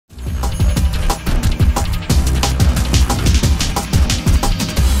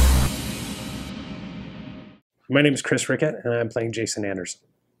My name is Chris Rickett, and I'm playing Jason Anderson.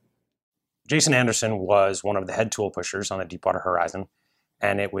 Jason Anderson was one of the head tool pushers on the Deepwater Horizon,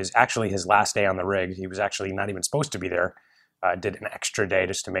 and it was actually his last day on the rig. He was actually not even supposed to be there. Did an extra day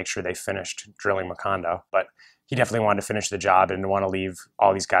just to make sure they finished drilling Macondo, but he definitely wanted to finish the job and didn't want to leave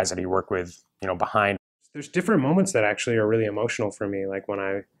all these guys that he worked with, behind. There's different moments that actually are really emotional for me, like when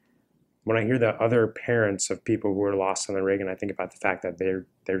I hear the other parents of people who were lost on the rig, and I think about the fact that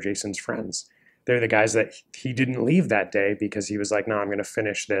they're Jason's friends. They're the guys that he didn't leave that day because he was like, no, I'm going to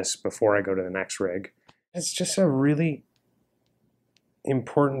finish this before I go to the next rig. It's just a really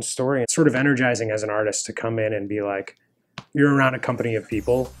important story. It's sort of energizing as an artist to come in and be like, you're around a company of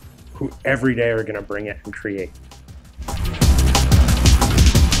people who every day are going to bring it and create.